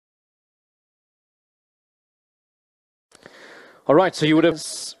All right, so you would have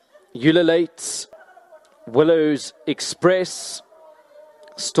Ululate, Willows Express,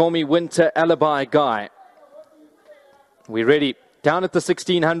 Stormy Winter, Alibi Guy. We're ready. Down at the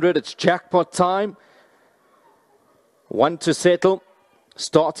 1600, it's jackpot time. One to settle.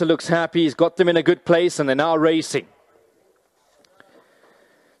 Starter looks happy. He's got them in a good place, and they're now racing.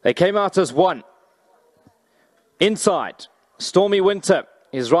 They came out as one. Inside, Stormy Winter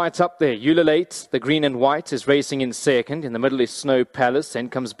is right up there. Ululate, the green and white, is racing in second. In the middle is Snow Palace. Then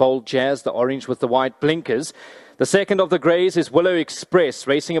comes Bold Jazz, the orange with the white blinkers. The second of the greys is Willow Express,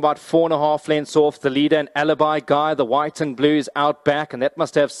 racing about 4.5 lengths off the leader. And Alibi Guy, the white and blue, is out back, and that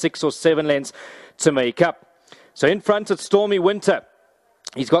must have 6 or 7 lengths to make up. So in front, it's Stormy Winter.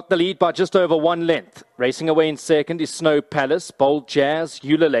 He's got the lead by just over 1 length. Racing away in second is Snow Palace, Bold Jazz,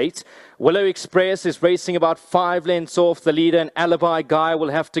 Ululate. Willow Express is racing about 5 lengths off the leader, and Alibi Guy will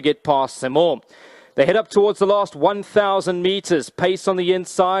have to get past them all. They head up towards the last 1,000 meters. Pace on the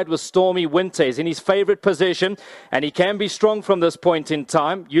inside with Stormy Winter. He's in his favorite position, and he can be strong from this point in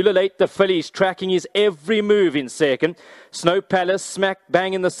time. Ululate, the filly's tracking his every move in second. Snow Palace, smack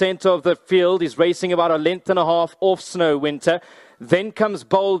bang in the center of the field. He's racing about 1.5 lengths off Snow Winter. Then comes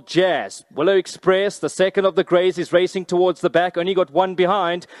Bold Jazz. Willow Express, the second of the greys, is racing towards the back. Only got one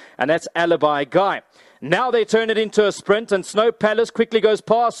behind, and that's Alibi Guy. Now they turn it into a sprint, and Snow Palace quickly goes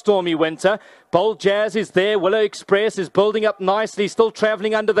past Stormy Winter. Bold Jazz is there. Willow Express is building up nicely, still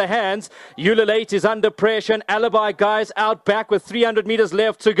travelling under the hands. Ululate is under pressure, and Alibi Guy's out back with 300 metres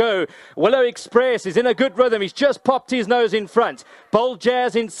left to go. Willow Express is in a good rhythm. He's just popped his nose in front. Bold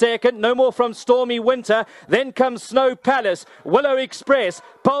Jazz in second. No more from Stormy Winter. Then comes Snow Palace. Willow Express,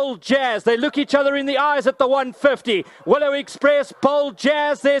 Bold Jazz. They look each other in the eyes at the 150. Willow Express, Bold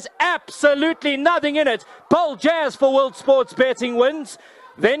Jazz. There's absolutely nothing in it. Bold Jazz for World Sports Betting wins.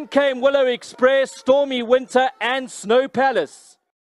 Then came Willow Express, Stormy Winter and Snow Palace.